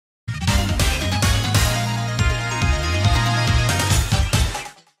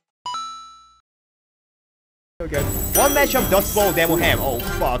Okay. One matchup Dust Bowl Demo Ham. Oh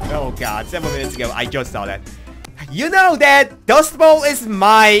fuck. Oh god. 7 minutes ago I just saw that. You know that Dust Bowl is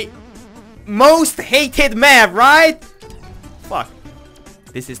my most hated map, right? Fuck.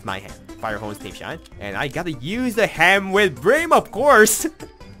 This is my ham. Fire Hose Tape Shine. And I gotta use the ham with Brim, of course.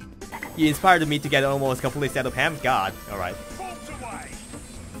 You inspired me to get almost complete set of ham. God. Alright.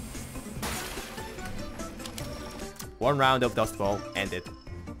 One round of Dust Bowl ended.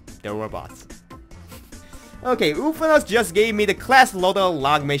 There were bots. Okay, Ufanos just gave me the class loader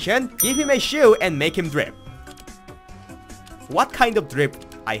log mission. Give him a shoe and make him drip. What kind of drip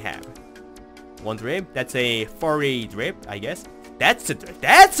I have? One drip? That's a furry drip, I guess. That's a drip.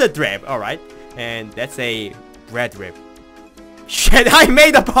 That's a drip! Alright. And that's a red drip. Shit, I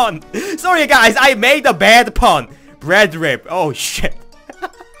made a pun! Sorry guys, I made a bad pun. Red drip. Oh shit.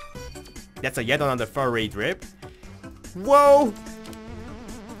 That's a yet another furry drip. Whoa!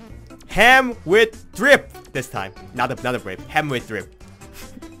 Ham with drip this time. Not a drip. Ham with drip.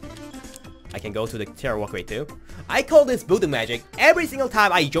 I can go to the TL walkway too. I call this voodoo magic. Every single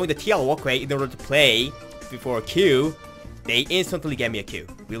time I join the TL walkway in order to play before a queue, they instantly get me a queue.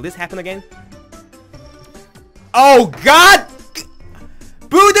 Will this happen again? Oh god!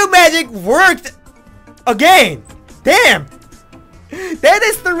 Voodoo magic worked again! Damn! That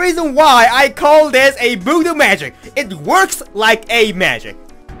is the reason why I call this a voodoo magic. It works like a magic.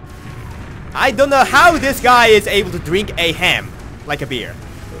 I don't know how this guy is able to drink a ham like a beer.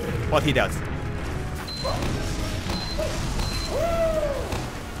 What he does.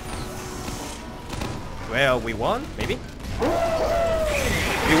 Well, we won, maybe? We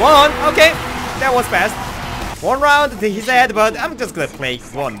won! Okay, that was fast. One round, he said, but I'm just gonna play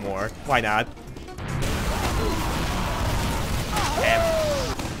one more. Why not? Ham.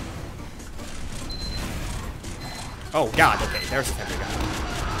 Oh god, okay, there's a temper guy.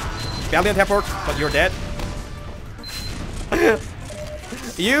 Valiant effort, but you're dead.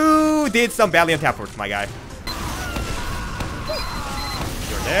 You did some valiant effort, my guy.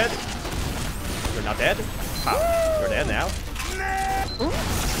 You're dead. You're not dead. How? You're dead now.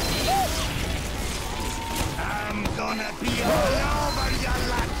 I'm gonna be all over your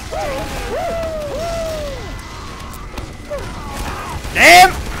life.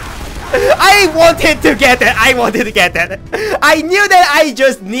 Damn! I wanted to get that. I wanted to get that. I knew that I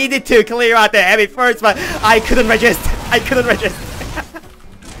just needed to clear out the heavy first, but I couldn't resist. I couldn't resist.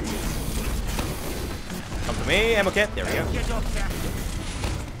 Come to me, ammo kit. There we go.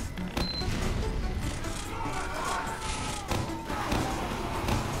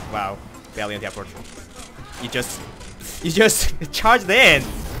 Wow, valiant effort. You just charged in.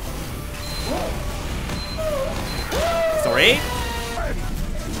 Sorry.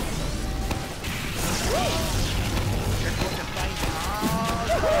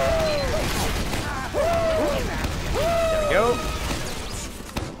 There we go.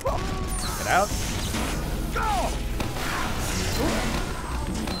 Get out.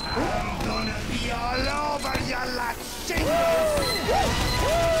 I'm gonna be all over your like shingles.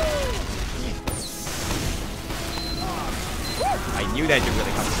 I knew that you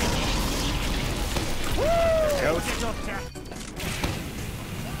really come to me. There it goes.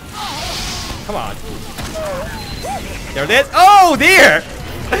 Come on. There it is. Oh dear!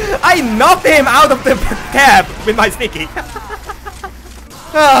 I knocked him out of the cab with my sticky.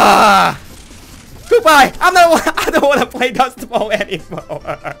 Goodbye. I don't want to play Dust Bowl anymore.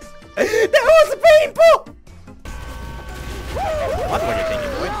 That was painful. What were you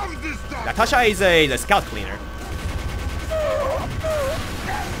thinking, boy? Natasha is the scout cleaner.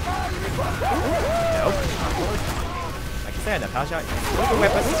 Nope. Like I said, Natasha is a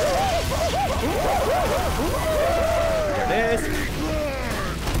weapon. There it is.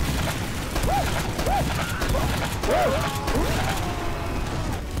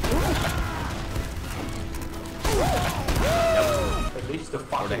 Nope. At least the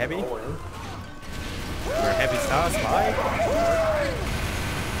for the heavy. For a heavy star spy.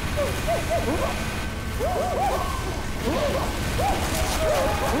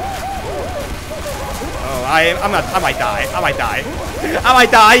 Oh, I might die. I might die. I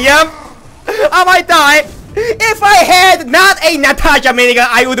might die, yep. I might die. If I had not a Natasha minigun,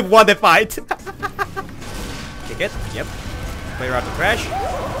 I would have won the fight. Kick it. Yep. Clear out the trash.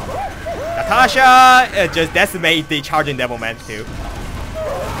 Natasha just decimate the charging Devilman too.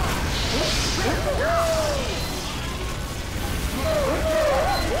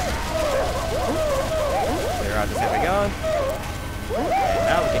 Clear out the heavy gun. And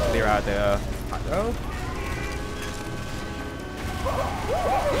now we can clear out the hot row.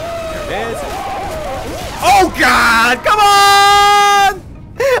 There it is. Oh god! Come on!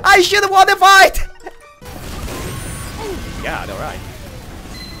 I should have won the fight!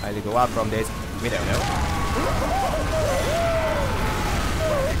 Try to go out from this window, no?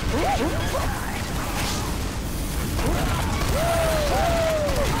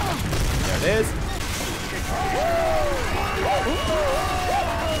 There it is.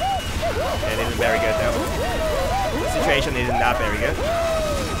 It isn't very good though. The situation is not very good.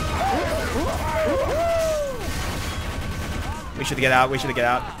 We should get out, we should get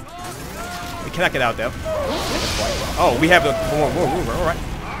out. We cannot get out though. Oh, we have a whoa, alright.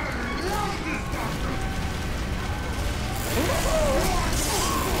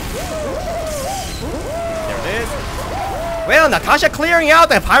 There it is. Well, Natasha clearing out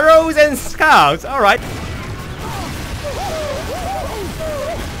the pyros and scouts. Alright.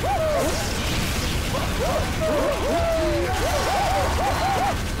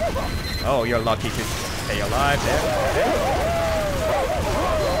 Oh, you're lucky to stay alive there.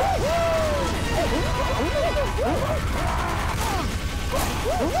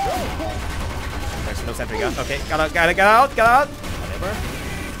 There's no sentry gun. Okay, get out. Whatever.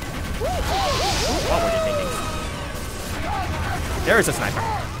 What were you thinking? There is a sniper.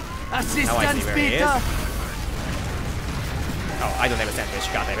 Now I see where he is. Oh, I don't have a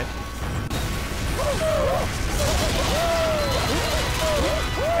sandwich. God damn it.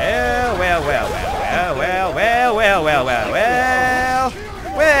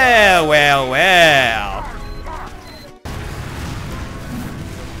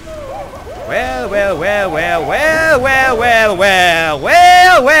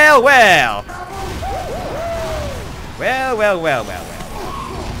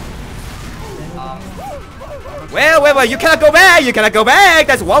 Well, you cannot go back! You cannot go back!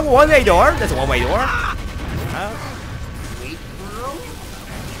 That's one-way door! That's a one-way door!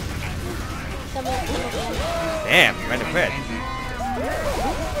 Damn, you ran to quit.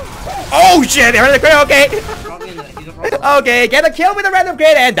 Oh shit, they ran to quit, okay! Okay, get a kill with a random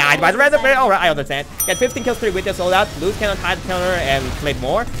crit and died by the random crit. Alright, I understand. Get 15 kills with this sold out. Lose cannot hide the counter and play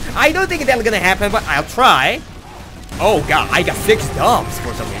more. I don't think that's gonna happen, but I'll try. Oh god, I got 6 dumps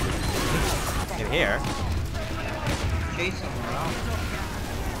for some reason. In here. There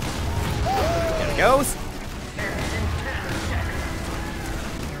it goes.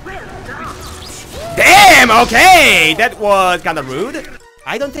 Damn, okay! That was kinda rude.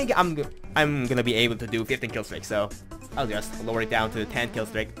 I don't think I'm gonna be able to do 15 kill streak, so I'll just lower it down to 10 kill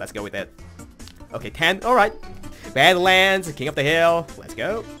streak. Let's go with it. Okay, 10, alright. Badlands, King of the Hill, let's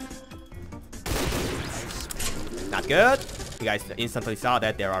go. Not good. You guys instantly saw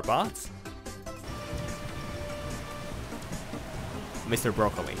that there are bots. Mr.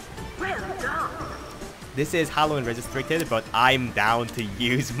 Broccoli. This is Halloween restricted, but I'm down to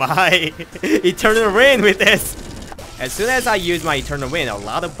use my Eternal Wind with this. As soon as I use my Eternal Wind, a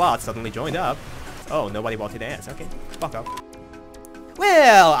lot of bots suddenly joined up. Oh, nobody bought the ass. Okay, fuck off.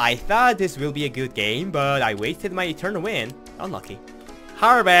 Well, I thought this will be a good game, but I wasted my Eternal Wind. Unlucky.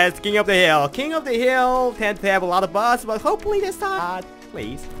 Harvest, King of the Hill. King of the Hill tend to have a lot of bots, but hopefully this time.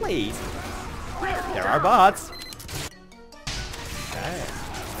 Please, please. There are bots. Okay.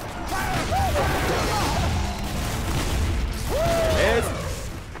 There it is.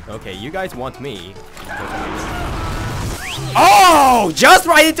 Okay, you guys want me. Oh! Just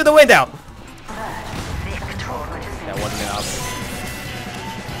right into the window! That wasn't enough.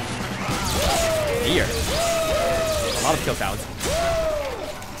 Here. A lot of kill sounds.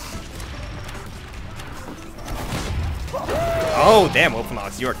 Oh, damn,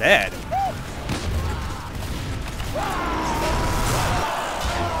 Openox, you're dead.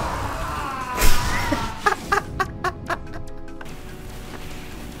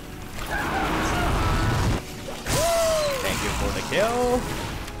 Kill.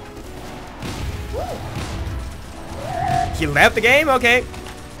 He left the game? Okay.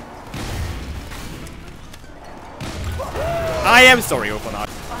 I am sorry, Openox.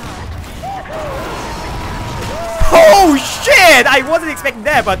 Oh shit! I wasn't expecting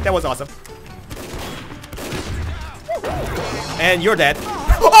that, but that was awesome. And you're dead.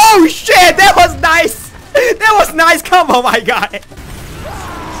 Oh shit! That was nice! That was nice combo, my guy!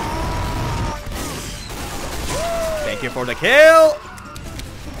 Thank you for the kill!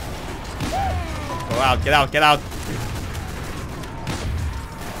 Go out, get out, get out!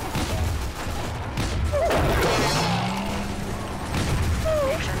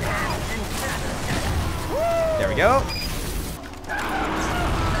 There we go.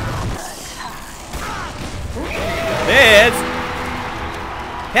 There it is!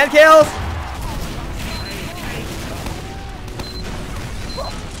 10 kills!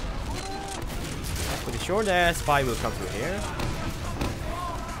 Pretty sure that spy will come through here.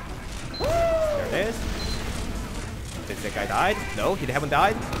 There it is. Did that guy died? No, he haven't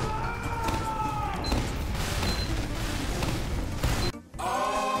died.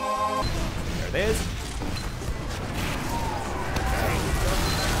 it is.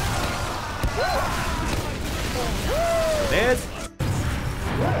 There it is.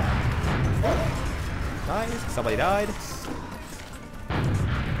 Nice. Somebody died.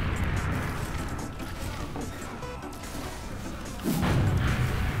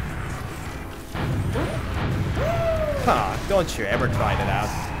 Huh, don't you ever try that out.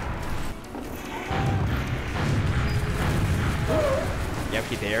 Yep,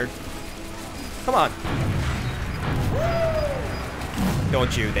 he dared. Come on.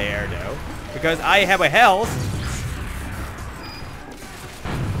 Don't you dare, though. Because I have a health.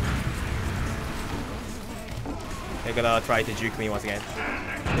 They're gonna try to juke me once again.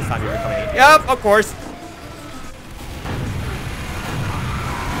 This time you're coming. Yep, of course.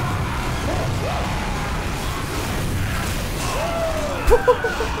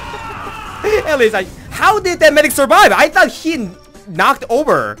 At least how did that medic survive? I thought he knocked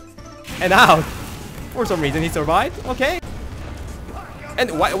over and out. For some reason he survived. Okay.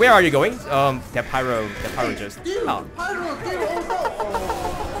 And where are you going? That pyro just. Oh.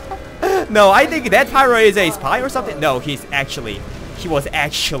 No, I think that pyro is a spy or something. No, he was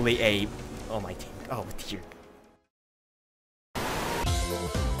actually a. Oh my. Oh dear